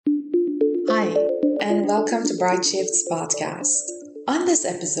Hi, and welcome to Bright Shifts podcast. On this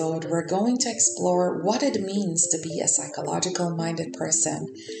episode, we're going to explore what it means to be a psychological minded person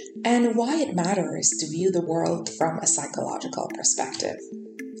and why it matters to view the world from a psychological perspective.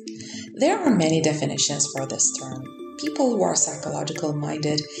 There are many definitions for this term. People who are psychological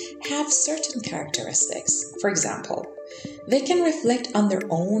minded have certain characteristics. For example, they can reflect on their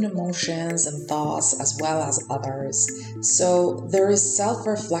own emotions and thoughts as well as others. So there is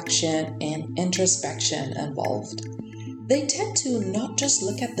self-reflection and introspection involved. They tend to not just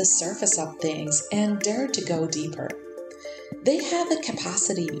look at the surface of things and dare to go deeper. They have the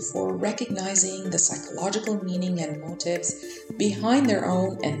capacity for recognizing the psychological meaning and motives behind their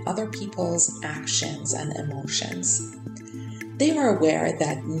own and other people's actions and emotions. They are aware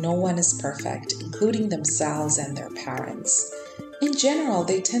that no one is perfect, including themselves and their parents. In general,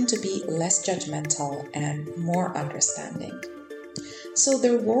 they tend to be less judgmental and more understanding. So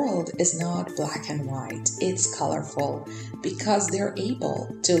their world is not black and white, it's colorful because they're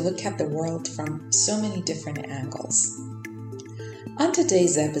able to look at the world from so many different angles. On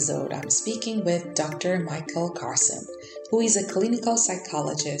today's episode, I'm speaking with Dr. Michael Carson, who is a clinical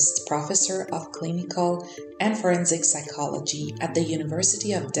psychologist, professor of clinical and forensic psychology at the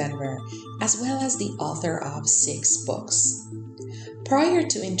University of Denver, as well as the author of 6 books. Prior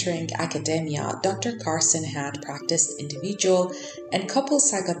to entering academia, Dr. Carson had practiced individual and couple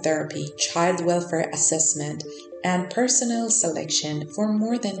psychotherapy, child welfare assessment, and personal selection for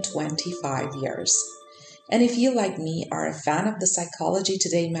more than 25 years. And if you, like me, are a fan of the Psychology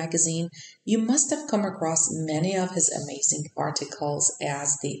Today magazine, you must have come across many of his amazing articles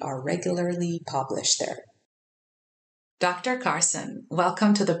as they are regularly published there. Dr. Carson,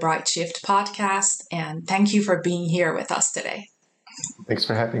 welcome to the Bright Shift podcast, and thank you for being here with us today. Thanks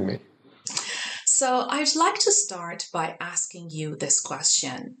for having me. So I'd like to start by asking you this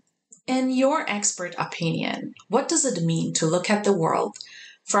question. In your expert opinion, what does it mean to look at the world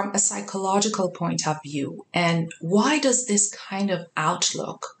from a psychological point of view, and why does this kind of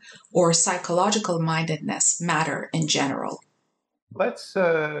outlook or psychological mindedness matter in general? Let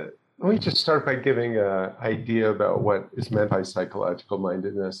me just start by giving an idea about what is meant by psychological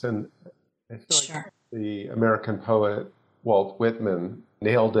mindedness. And I feel like the American poet Walt Whitman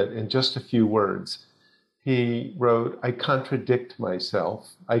nailed it in just a few words. He wrote, "I contradict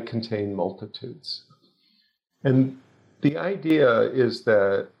myself, I contain multitudes." And the idea is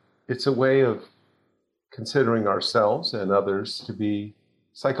that it's a way of considering ourselves and others to be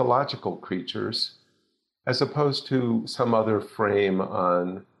psychological creatures, as opposed to some other frame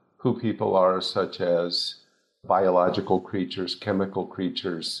on who people are, such as biological creatures, chemical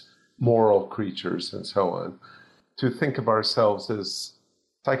creatures, moral creatures, and so on. To think of ourselves as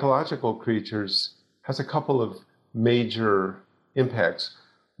psychological creatures has a couple of major impacts.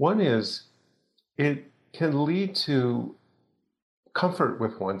 One is it can lead to comfort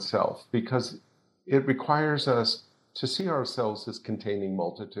with oneself because it requires us to see ourselves as containing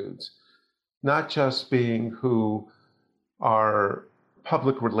multitudes, not just being who our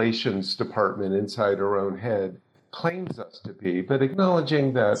public relations department inside our own head claims us to be, but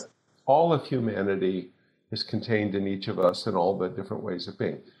acknowledging that all of humanity is contained in each of us in all the different ways of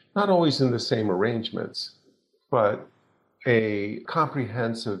being. Not always in the same arrangements, but a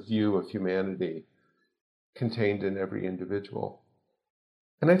comprehensive view of humanity contained in every individual.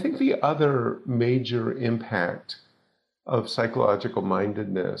 And I think the other major impact of psychological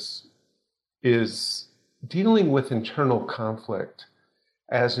mindedness is dealing with internal conflict,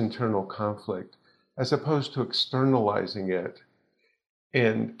 as opposed to externalizing it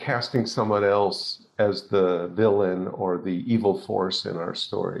and casting someone else as the villain or the evil force in our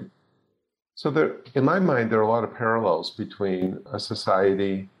story. So there, in my mind, there are a lot of parallels between a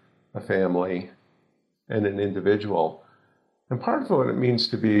society, a family, and an individual. And part of what it means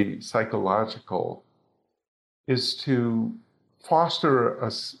to be psychological is to foster a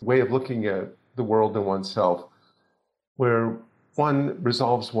way of looking at the world and oneself where one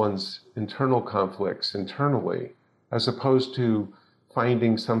resolves one's internal conflicts internally, as opposed to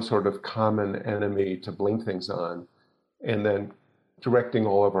finding some sort of common enemy to blame things on and then directing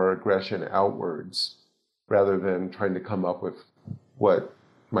all of our aggression outwards rather than trying to come up with what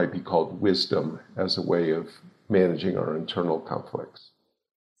might be called wisdom as a way of managing our internal conflicts.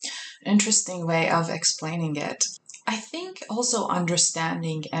 Interesting way of explaining it. I think also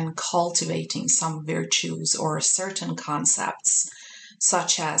understanding and cultivating some virtues or certain concepts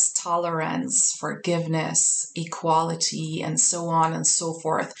such as tolerance, forgiveness, equality, and so on and so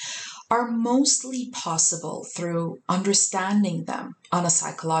forth are mostly possible through understanding them on a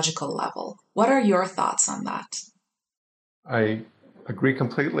psychological level. What are your thoughts on that? I agree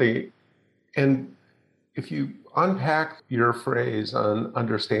completely. And if you unpack your phrase on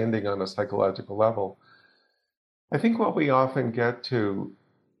understanding on a psychological level, I think what we often get to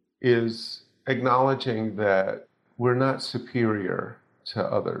is acknowledging that we're not superior to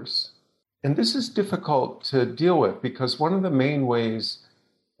others. And this is difficult to deal with because one of the main ways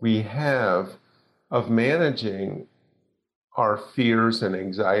we have of managing our fears and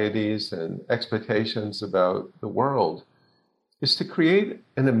anxieties and expectations about the world is to create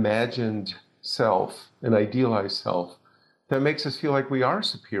an imagined self, an idealized self that makes us feel like we are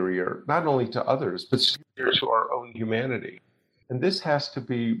superior, not only to others, but superior to our own humanity. And this has to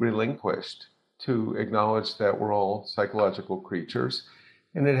be relinquished to acknowledge that we're all psychological creatures.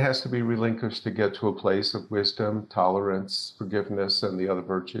 And it has to be relinquished to get to a place of wisdom, tolerance, forgiveness, and the other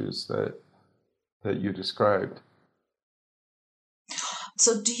virtues that you described.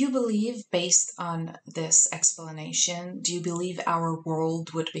 So do you believe, based on this explanation, do you believe our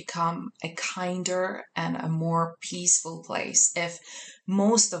world would become a kinder and a more peaceful place if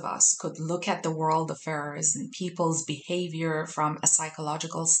most of us could look at the world affairs and people's behavior from a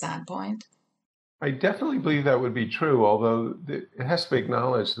psychological standpoint? I definitely believe that would be true, although it has to be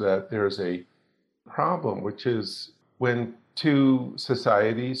acknowledged that there's a problem, which is when two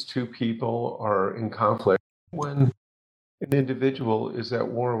societies, two people are in conflict, when an individual is at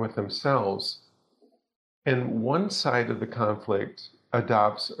war with themselves, and one side of the conflict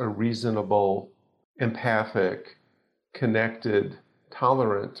adopts a reasonable, empathic, connected,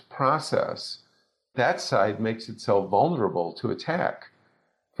 tolerant process, that side makes itself vulnerable to attack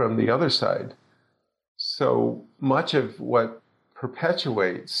from the other side. So much of what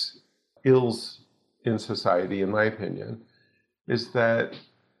perpetuates ills in society, in my opinion, is that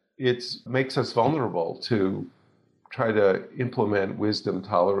it makes us vulnerable to try to implement wisdom,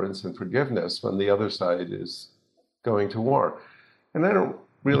 tolerance, and forgiveness when the other side is going to war. And I don't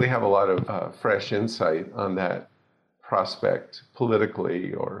really have a lot of fresh insight on that prospect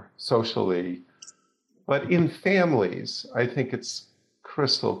politically or socially. But in families, I think it's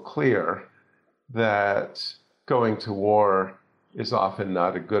crystal clear that going to war is often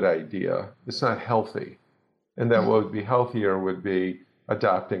not a good idea. It's not healthy. And that what would be healthier would be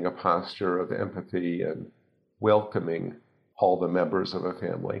adopting a posture of empathy and welcoming all the members of a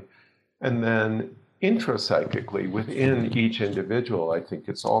family. And then intrapsychically, within each individual, I think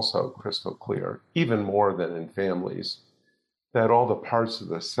it's also crystal clear, even more than in families, that all the parts of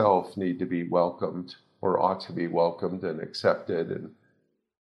the self need to be welcomed or ought to be welcomed and accepted and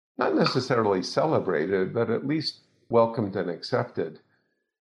not necessarily celebrated, but at least welcomed and accepted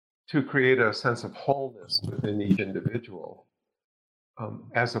to create a sense of wholeness within each individual,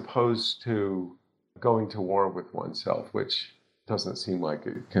 as opposed to going to war with oneself, which doesn't seem like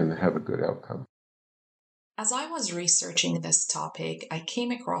it can have a good outcome. As I was researching this topic, I came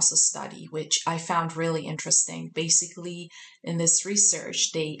across a study which I found really interesting. Basically, in this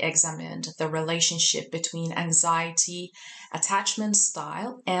research, they examined the relationship between anxiety, attachment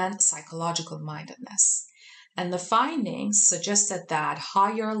style, and psychological mindedness. And the findings suggested that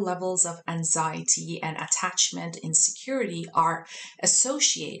higher levels of anxiety and attachment insecurity are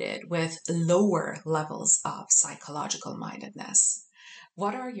associated with lower levels of psychological mindedness.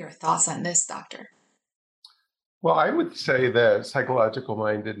 What are your thoughts on this, Doctor? Well, I would say that psychological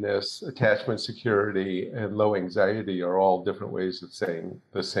mindedness, attachment security, and low anxiety are all different ways of saying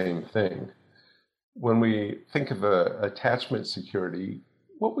the same thing. When we think of attachment security,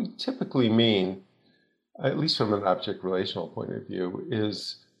 what we typically mean, at least from an object relational point of view,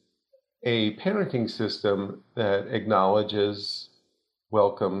 is a parenting system that acknowledges,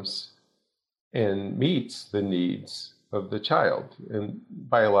 welcomes, and meets the needs of the child, and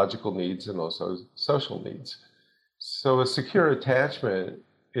biological needs and also social needs. So a secure attachment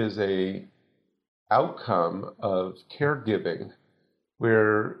is a outcome of caregiving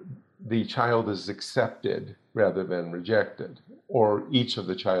where the child is accepted rather than rejected, or each of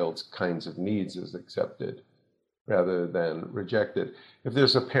the child's kinds of needs is accepted rather than rejected. If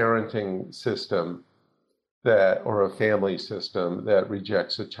there's a parenting system that, or a family system that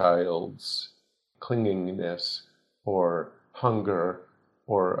rejects a child's clinginess or hunger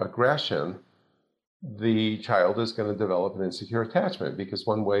or aggression, the child is going to develop an insecure attachment, because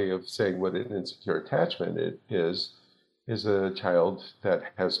one way of saying what an insecure attachment is a child that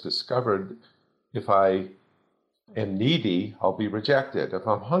has discovered, if I am needy, I'll be rejected. If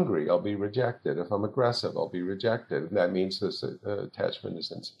I'm hungry, I'll be rejected. If I'm aggressive, I'll be rejected. And that means this attachment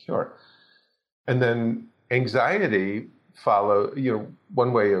is insecure. And then anxiety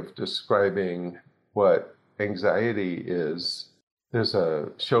one way of describing what anxiety is, there's a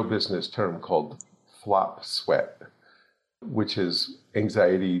show business term called flop sweat. which is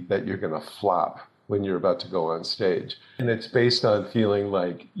anxiety that you're going to flop when you're about to go on stage. And it's based on feeling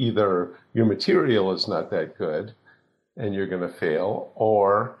like either your material is not that good and you're going to fail,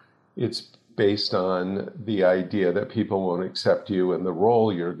 or it's based on the idea that people won't accept you in the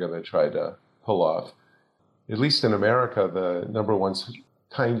role you're going to try to pull off. At least in America, the number one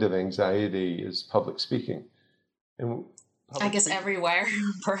kind of anxiety is public speaking. And I guess everywhere,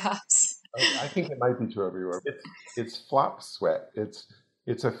 perhaps. I think it might be true everywhere. It's flop sweat.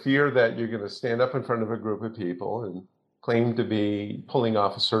 It's a fear that you're going to stand up in front of a group of people and claim to be pulling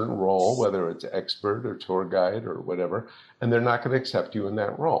off a certain role, whether it's expert or tour guide or whatever, and they're not going to accept you in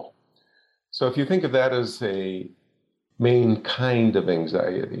that role. So if you think of that as a main kind of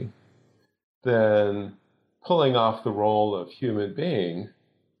anxiety, then pulling off the role of human being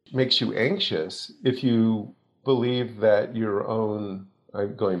makes you anxious if you believe that your own,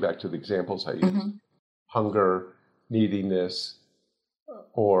 I'm going back to the examples I used, hunger, neediness,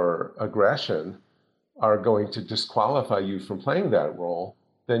 or aggression are going to disqualify you from playing that role,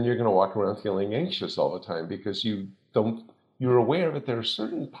 then you're going to walk around feeling anxious all the time because you're aware that there are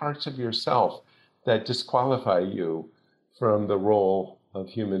certain parts of yourself that disqualify you from the role of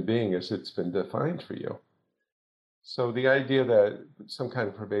human being as it's been defined for you. So the idea that some kind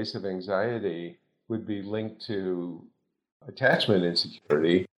of pervasive anxiety would be linked to attachment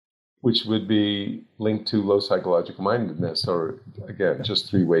insecurity, which would be linked to low psychological mindedness, or again, just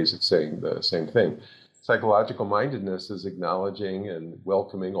three ways of saying the same thing. Psychological mindedness is acknowledging and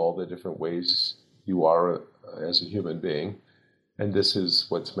welcoming all the different ways you are as a human being. And this is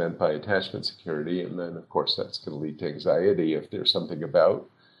what's meant by attachment security. And then, of course, that's going to lead to anxiety if there's something about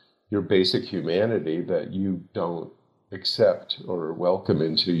your basic humanity that you don't accept or welcome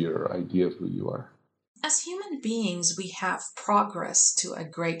into your idea of who you are. As human beings, we have progressed to a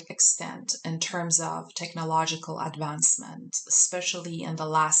great extent in terms of technological advancement, especially in the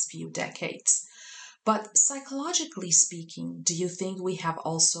last few decades. But psychologically speaking, do you think we have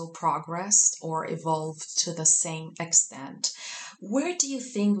also progressed or evolved to the same extent? Where do you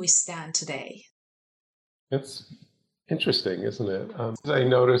think we stand today? It's interesting, isn't it? I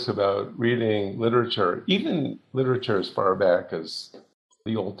notice about reading literature, even literature as far back as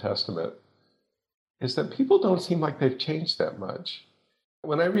the Old Testament, is that people don't seem like they've changed that much.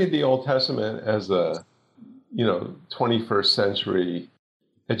 When I read the Old Testament as a, 21st century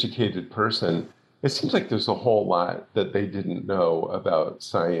educated person, it seems like there's a whole lot that they didn't know about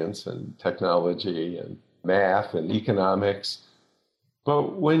science and technology and math and economics.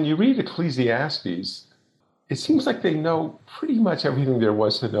 But when you read Ecclesiastes, it seems like they know pretty much everything there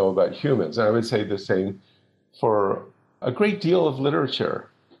was to know about humans. And I would say the same for a great deal of literature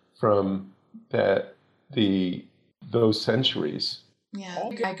from those centuries. Yeah,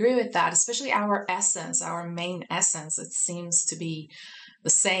 I agree with that, especially our essence, our main essence, it seems to be the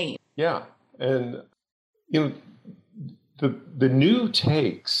same. Yeah. And, the new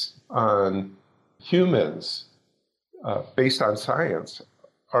takes on humans based on science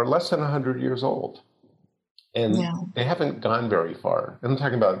are less than 100 years old. And they haven't gone very far. And I'm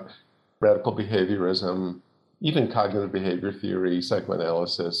talking about radical behaviorism, even cognitive behavior theory,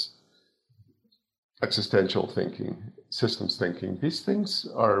 psychoanalysis, existential thinking, systems thinking. These things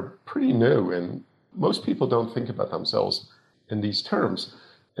are pretty new, and most people don't think about themselves in these terms.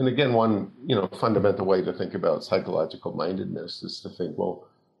 And again, one fundamental way to think about psychological mindedness is to think, well,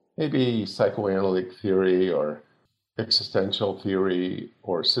 maybe psychoanalytic theory or existential theory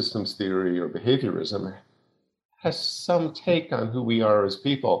or systems theory or behaviorism has some take on who we are as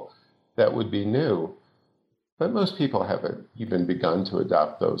people that would be new. But most people haven't even begun to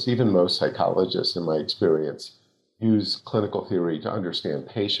adopt those. Even most psychologists, in my experience, use clinical theory to understand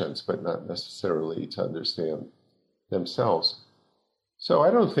patients, but not necessarily to understand themselves. So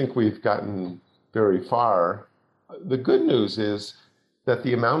I don't think we've gotten very far. The good news is that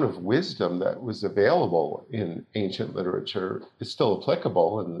the amount of wisdom that was available in ancient literature is still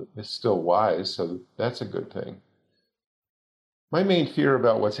applicable and is still wise, so that's a good thing. My main fear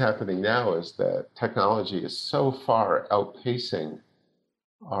about what's happening now is that technology is so far outpacing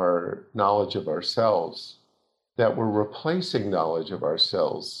our knowledge of ourselves that we're replacing knowledge of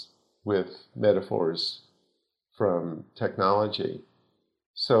ourselves with metaphors from technology.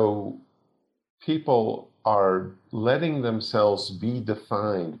 So people are letting themselves be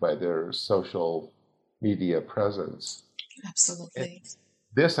defined by their social media presence. Absolutely. And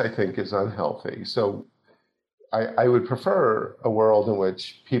this, I think, is unhealthy. So I would prefer a world in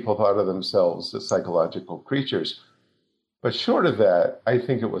which people thought of themselves as psychological creatures. But short of that, I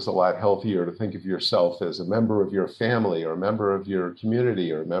think it was a lot healthier to think of yourself as a member of your family or a member of your community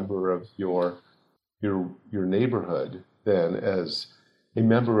or a member of your neighborhood then as a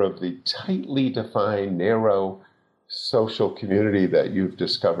member of the tightly defined, narrow social community that you've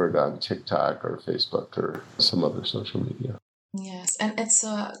discovered on TikTok or Facebook or some other social media. Yes, and it's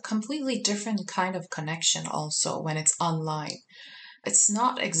a completely different kind of connection also when it's online. It's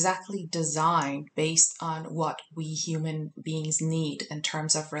not exactly designed based on what we human beings need in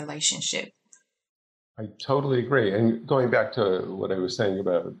terms of relationship. I totally agree. And going back to what I was saying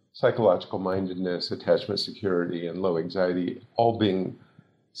about psychological mindedness, attachment security, and low anxiety, all being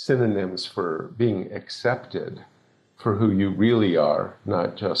synonyms for being accepted for who you really are,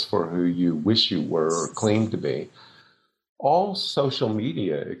 not just for who you wish you were or claim to be. All social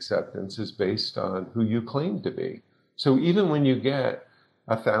media acceptance is based on who you claim to be. So even when you get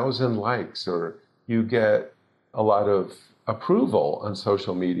 1,000 likes or you get a lot of approval on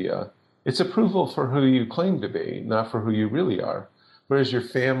social media, it's approval for who you claim to be, not for who you really are. Whereas your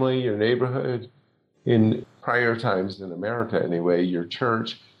family, your neighborhood, in prior times in America anyway, your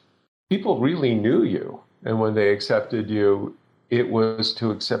church, people really knew you. And when they accepted you, it was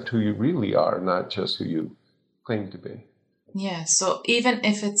to accept who you really are, not just who you claim to be. Yeah, so even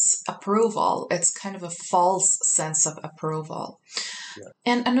if it's approval, it's kind of a false sense of approval. Yeah.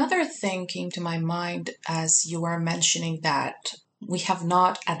 And another thing came to my mind as you were mentioning that we have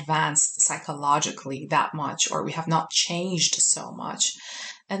not advanced psychologically that much, or we have not changed so much.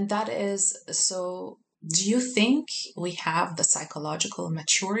 And that is, so do you think we have the psychological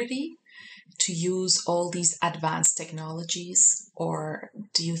maturity to use all these advanced technologies, or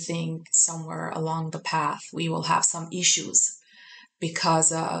do you think somewhere along the path we will have some issues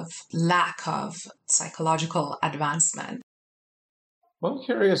because of lack of psychological advancement? Well, I'm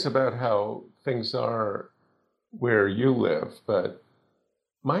curious about how things are where you live, but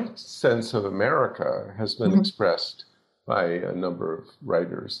my sense of America has been expressed by a number of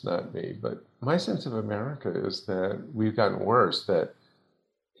writers, not me, but my sense of America is that we've gotten worse, that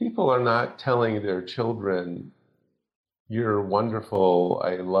people are not telling their children, you're wonderful,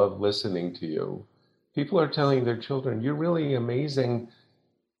 I love listening to you. People are telling their children, you're really amazing,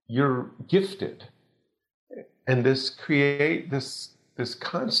 you're gifted. And this create this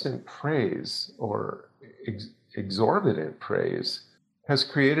constant praise or exorbitant praise has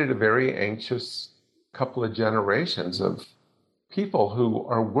created a very anxious couple of generations of people who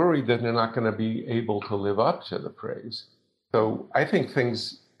are worried that they're not going to be able to live up to the praise. So I think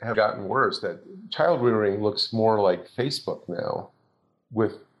things have gotten worse, that child rearing looks more like Facebook now,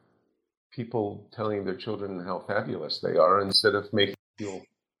 with people telling their children how fabulous they are instead of making them feel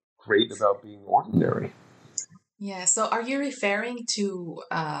great about being ordinary. Yeah, so are you referring to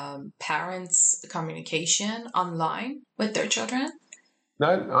parents' communication online with their children?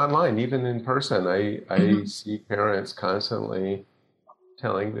 Not online, even in person. I see parents constantly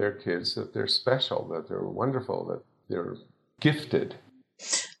telling their kids that they're special, that they're wonderful, that they're gifted.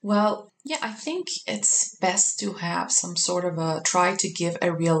 Well, yeah, I think it's best to have some sort of try to give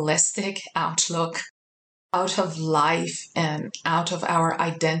a realistic outlook out of life and out of our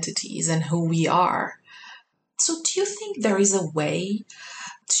identities and who we are. So do you think there is a way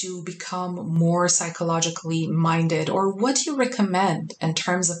to become more psychologically minded, or what do you recommend in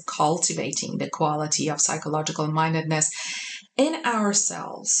terms of cultivating the quality of psychological mindedness in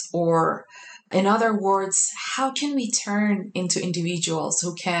ourselves? Or in other words, how can we turn into individuals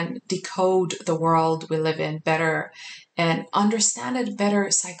who can decode the world we live in better and understand it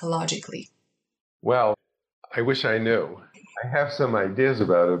better psychologically? Well, I wish I knew. I have some ideas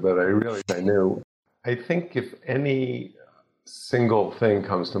about it, but I really wish I knew. I think if any single thing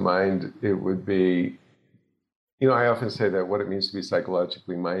comes to mind, it would be, I often say that what it means to be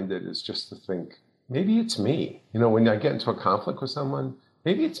psychologically minded is just to think, maybe it's me. When I get into a conflict with someone,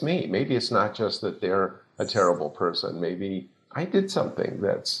 maybe it's me. Maybe it's not just that they're a terrible person. Maybe I did something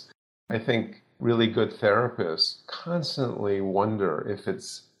I think really good therapists constantly wonder if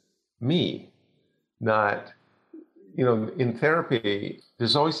it's me, not, in therapy,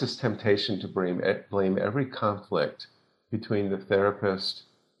 there's always this temptation to blame every conflict between the therapist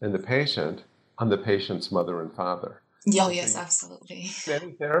and the patient on the patient's mother and father. Oh, yes, absolutely.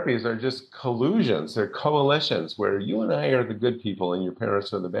 Many therapies are just collusions, they're coalitions where you and I are the good people and your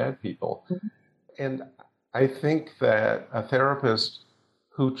parents are the bad people. Mm-hmm. And I think that a therapist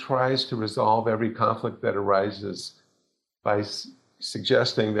who tries to resolve every conflict that arises by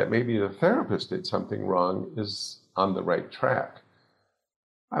suggesting that maybe the therapist did something wrong is on the right track.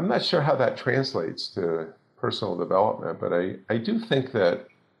 I'm not sure how that translates to personal development, but I do think that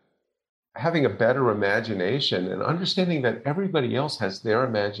having a better imagination and understanding that everybody else has their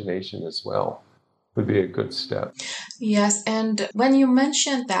imagination as well. would be a good step. Yes, and when you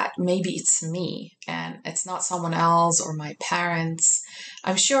mentioned that maybe it's me and it's not someone else or my parents,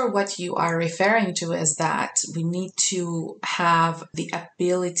 I'm sure what you are referring to is that we need to have the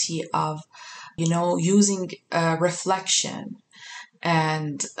ability of, using reflection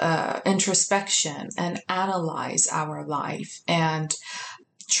and introspection and analyze our life and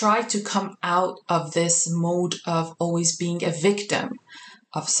try to come out of this mode of always being a victim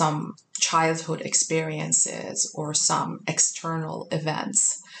of some childhood experiences or some external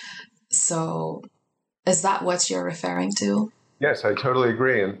events. So, is that what you're referring to? Yes, I totally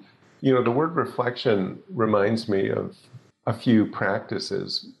agree. And, the word reflection reminds me of a few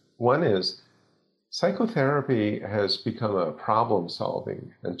practices. One is psychotherapy has become a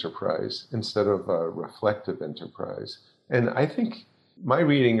problem-solving enterprise instead of a reflective enterprise. And I think my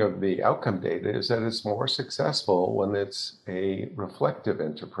reading of the outcome data is that it's more successful when it's a reflective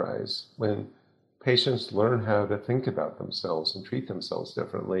enterprise, when patients learn how to think about themselves and treat themselves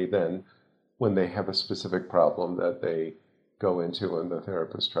differently than when they have a specific problem that they go into and the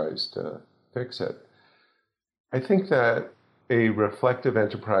therapist tries to fix it. I think that a reflective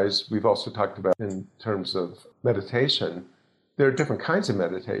enterprise, we've also talked about in terms of meditation, there are different kinds of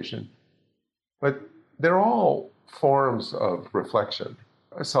meditation, but they're all forms of reflection,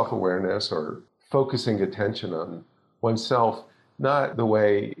 self-awareness or focusing attention on oneself, not the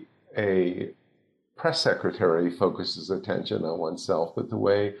way a press secretary focuses attention on oneself, but the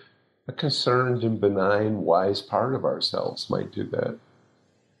way a concerned and benign, wise part of ourselves might do that.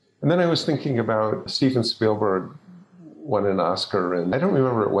 And then I was thinking about Steven Spielberg won an Oscar, and I don't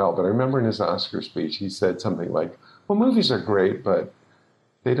remember it well, but I remember in his Oscar speech, he said something like, well, movies are great, but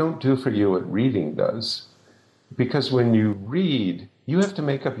they don't do for you what reading does. Because when you read, you have to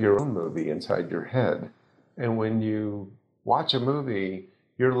make up your own movie inside your head. And when you watch a movie,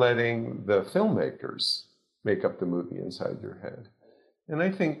 you're letting the filmmakers make up the movie inside your head. And I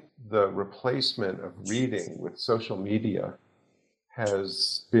think the replacement of reading with social media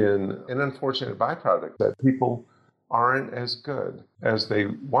has been an unfortunate byproduct that people aren't as good as they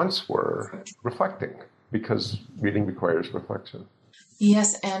once were reflecting, because reading requires reflection.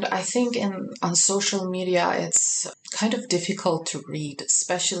 Yes, and I think on social media it's kind of difficult to read,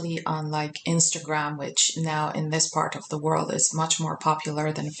 especially on like Instagram, which now in this part of the world is much more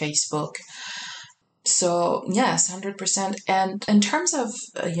popular than Facebook. So yes, 100%. And in terms of,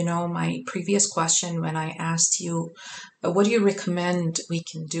 my previous question when I asked you, what do you recommend we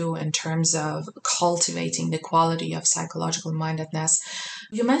can do in terms of cultivating the quality of psychological mindedness?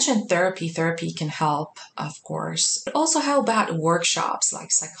 You mentioned therapy. Therapy can help, of course. But also, how about workshops,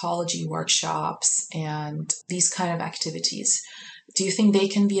 like psychology workshops and these kind of activities? Do you think they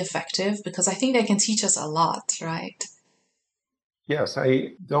can be effective? Because I think they can teach us a lot, right? Yes,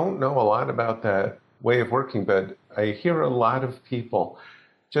 I don't know a lot about that way of working, but I hear a lot of people.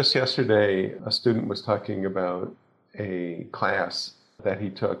 Just yesterday, a student was talking about a class that he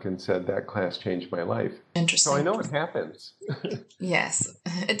took and said that class changed my life. Interesting. So I know it happens. Yes.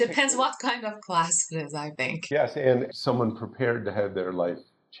 It depends what kind of class it is, I think. Yes, and someone prepared to have their life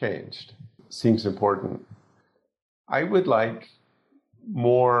changed seems important. I would like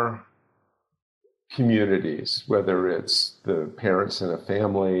more communities, whether it's the parents in a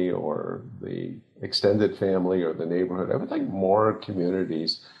family or the extended family or the neighborhood. I would like more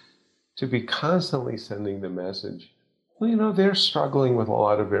communities to be constantly sending the message, well, they're struggling with a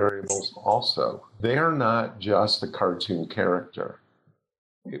lot of variables also. They're not just a cartoon character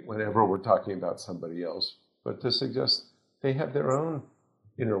whenever we're talking about somebody else, but to suggest they have their own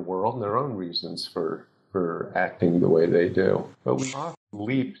inner world and their own reasons for acting the way they do. But we often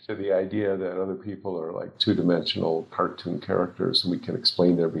leap to the idea that other people are like two-dimensional cartoon characters and we can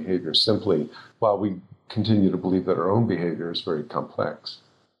explain their behavior simply, while we continue to believe that our own behavior is very complex.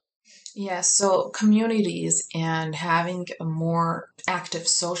 Yes, so communities and having a more active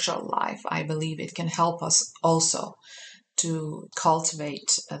social life, I believe it can help us also to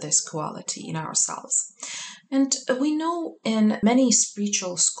cultivate this quality in ourselves. And we know in many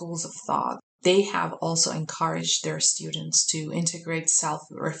spiritual schools of thought, they have also encouraged their students to integrate self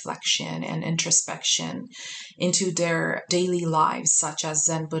reflection and introspection into their daily lives, such as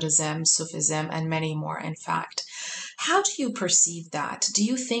Zen Buddhism, Sufism, and many more, in fact. How do you perceive that? Do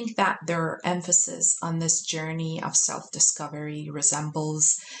you think that their emphasis on this journey of self discovery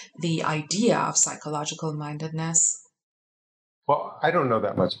resembles the idea of psychological mindedness? Well, I don't know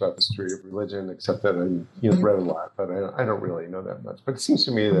that much about the history of religion, except that I read a lot, but I don't really know that much. But it seems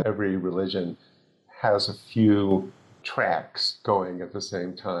to me that every religion has a few tracks going at the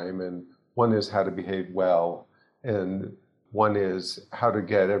same time, and one is how to behave well, and One is how to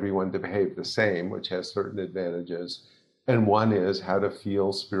get everyone to behave the same, which has certain advantages. And one is how to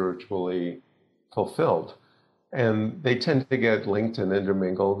feel spiritually fulfilled. And they tend to get linked and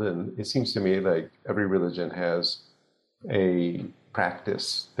intermingled. And it seems to me like every religion has a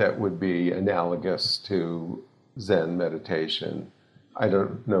practice that would be analogous to Zen meditation. I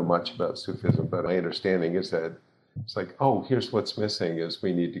don't know much about Sufism, but my understanding is that it's like, oh, here's what's missing is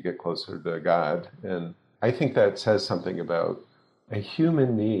we need to get closer to God. And I think that says something about a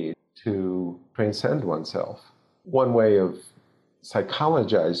human need to transcend oneself. One way of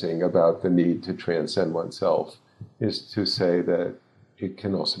psychologizing about the need to transcend oneself is to say that it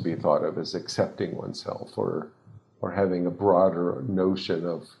can also be thought of as accepting oneself or having a broader notion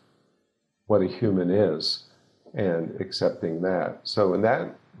of what a human is and accepting that. So in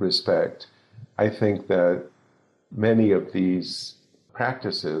that respect, I think that many of these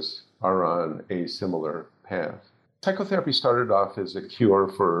practices are on a similar path. Psychotherapy started off as a cure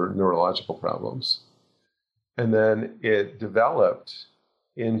for neurological problems, and then it developed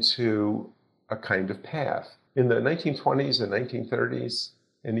into a kind of path. In the 1920s and 1930s,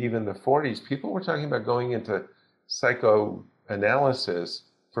 and even the 40s, people were talking about going into psychoanalysis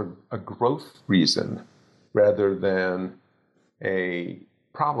for a growth reason rather than a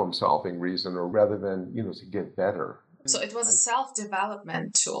problem-solving reason, or rather than, to get better. So it was a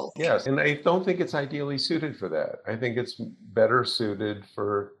self-development tool. Yes, and I don't think it's ideally suited for that. I think it's better suited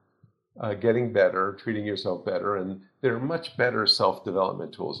for getting better, treating yourself better, and there are much better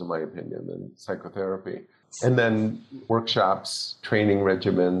self-development tools, in my opinion, than psychotherapy. And then workshops, training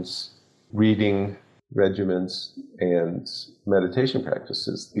regimens, reading regimens, and meditation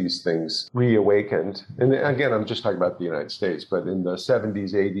practices, these things reawakened. And again, I'm just talking about the United States, but in the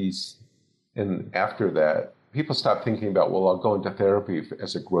 70s, 80s, and after that, people stopped thinking about, well, I'll go into therapy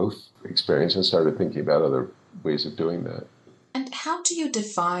as a growth experience and started thinking about other ways of doing that. And how do you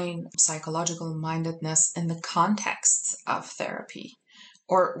define psychological mindedness in the context of therapy?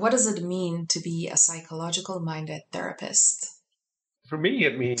 Or what does it mean to be a psychological minded therapist? For me,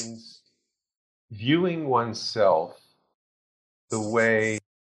 it means viewing oneself the way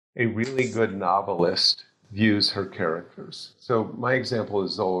a really good novelist views her characters. So my example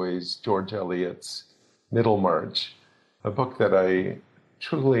is always George Eliot's Middlemarch, a book that I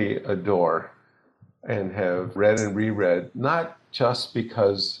truly adore and have read and reread, not just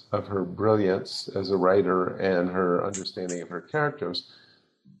because of her brilliance as a writer and her understanding of her characters,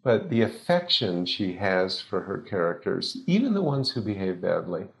 but the affection she has for her characters, even the ones who behave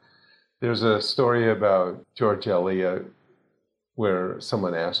badly. There's a story about George Eliot where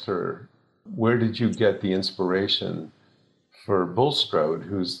someone asked her, where did you get the inspiration for Bulstrode,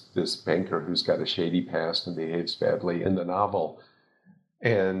 who's this banker who's got a shady past and behaves badly in the novel?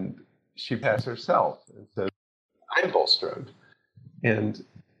 And she passed herself and said, I'm Bulstrode. And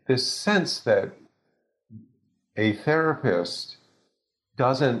this sense that a therapist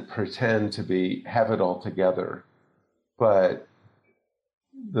doesn't pretend to have it all together, but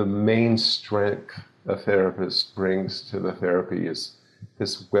the main strength a therapist brings to the therapy is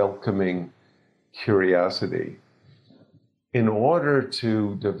this welcoming curiosity. In order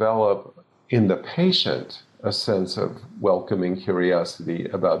to develop in the patient a sense of welcoming curiosity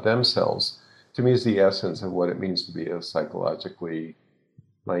about themselves, to me is the essence of what it means to be a psychologically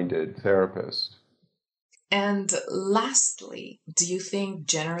minded therapist. And lastly, do you think,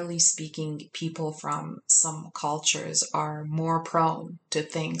 generally speaking, people from some cultures are more prone to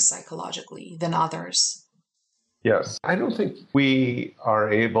think psychologically than others? Yes. I don't think we are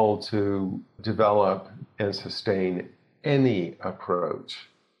able to develop and sustain any approach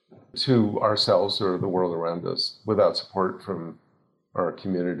to ourselves or the world around us without support from our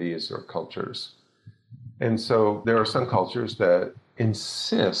communities or cultures. And so there are some cultures that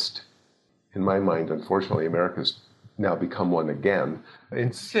insist, in my mind, unfortunately, America's now become one again,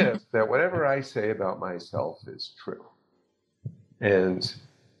 insist that whatever I say about myself is true. And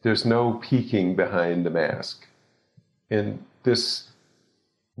there's no peeking behind the mask. And this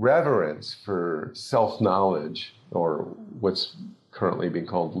reverence for self-knowledge, or what's currently being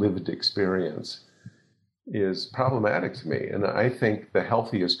called lived experience, is problematic to me. And I think the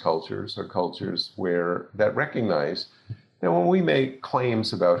healthiest cultures are cultures where that recognize that when we make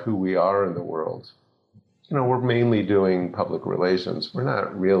claims about who we are in the world, we're mainly doing public relations. We're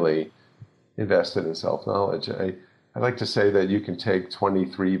not really invested in self-knowledge. I like to say that you can take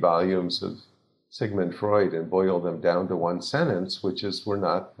 23 volumes of Sigmund Freud and boil them down to one sentence, which is we're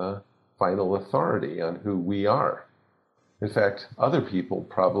not the final authority on who we are. In fact, other people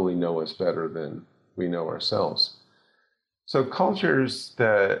probably know us better than we know ourselves. So cultures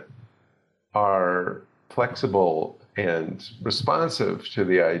that are flexible and responsive to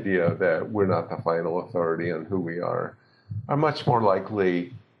the idea that we're not the final authority on who we are much more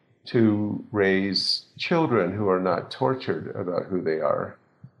likely to raise children who are not tortured about who they are,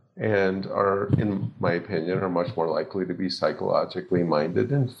 and are, in my opinion, are much more likely to be psychologically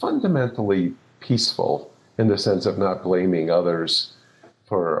minded and fundamentally peaceful in the sense of not blaming others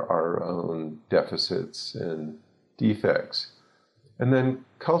for our own deficits and defects. And then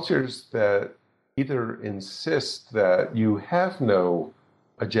cultures that either insist that you have no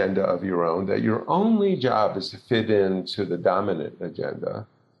agenda of your own, that your only job is to fit into the dominant agenda,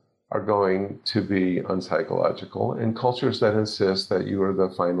 are going to be unpsychological. And cultures that insist that you are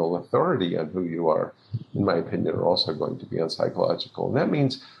the final authority on who you are, in my opinion, are also going to be unpsychological. And that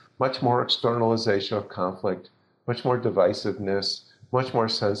means much more externalization of conflict, much more divisiveness, much more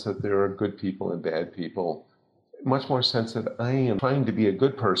sense that there are good people and bad people, much more sense that I am trying to be a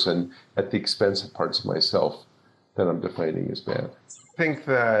good person at the expense of parts of myself that I'm defining as bad. I think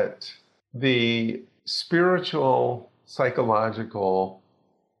that the spiritual, psychological,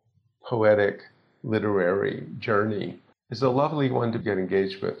 poetic, literary journey is a lovely one to get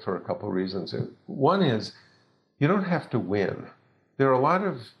engaged with for a couple of reasons. One is you don't have to win. There are a lot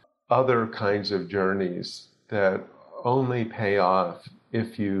of other kinds of journeys that only pay off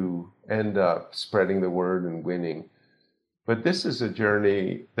if you end up spreading the word and winning. But this is a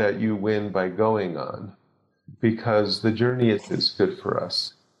journey that you win by going on, because the journey is good for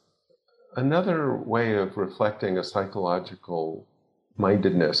us. Another way of reflecting a psychological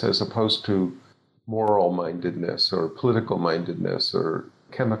mindedness as opposed to moral mindedness or political mindedness or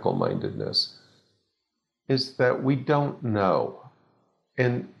chemical mindedness is that we don't know.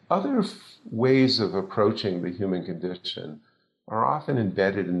 And other ways of approaching the human condition are often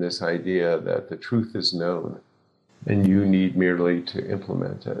embedded in this idea that the truth is known and you need merely to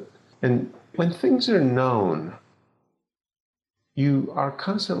implement it. And when things are known, you are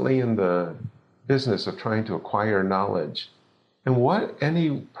constantly in the business of trying to acquire knowledge. And what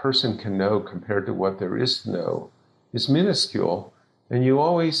any person can know compared to what there is to know is minuscule. And you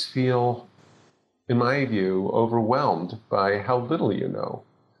always feel, in my view, overwhelmed by how little you know.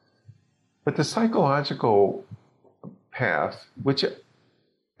 But the psychological path, which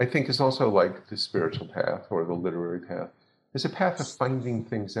I think is also like the spiritual path or the literary path, is a path of finding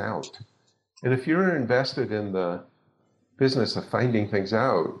things out. And if you're invested in the business of finding things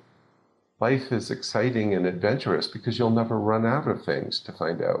out, life is exciting and adventurous because you'll never run out of things to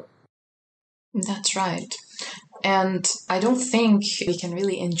find out. That's right. And I don't think we can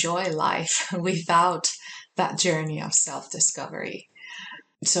really enjoy life without that journey of self-discovery.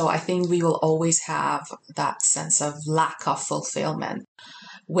 So I think we will always have that sense of lack of fulfillment.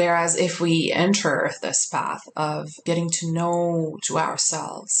 Whereas if we enter this path of getting to know to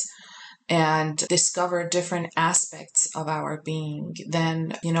ourselves and discover different aspects of our being,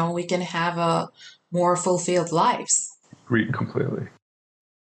 then, we can have a more fulfilled lives. Agreed completely.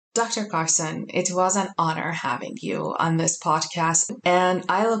 Dr. Carson, it was an honor having you on this podcast, and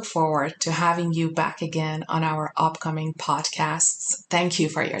I look forward to having you back again on our upcoming podcasts. Thank you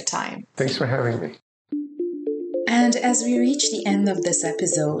for your time. Thanks for having me. And as we reach the end of this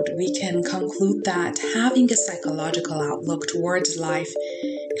episode, we can conclude that having a psychological outlook towards life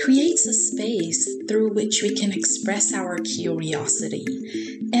creates a space through which we can express our curiosity,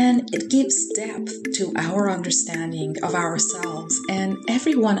 and it gives depth to our understanding of ourselves and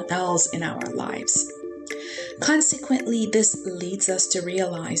everyone else in our lives. Consequently, this leads us to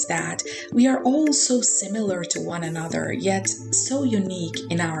realize that we are all so similar to one another, yet so unique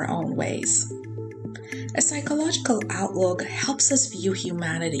in our own ways. A psychological outlook helps us view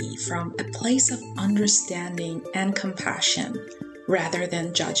humanity from a place of understanding and compassion rather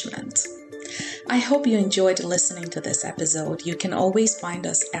than judgment. I hope you enjoyed listening to this episode. You can always find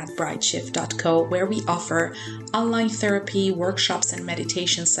us at brightshift.co, where we offer online therapy, workshops, and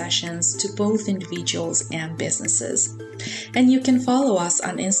meditation sessions to both individuals and businesses. And you can follow us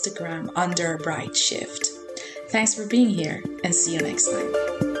on Instagram under Bright Shift. Thanks for being here, and see you next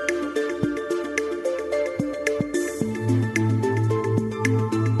time.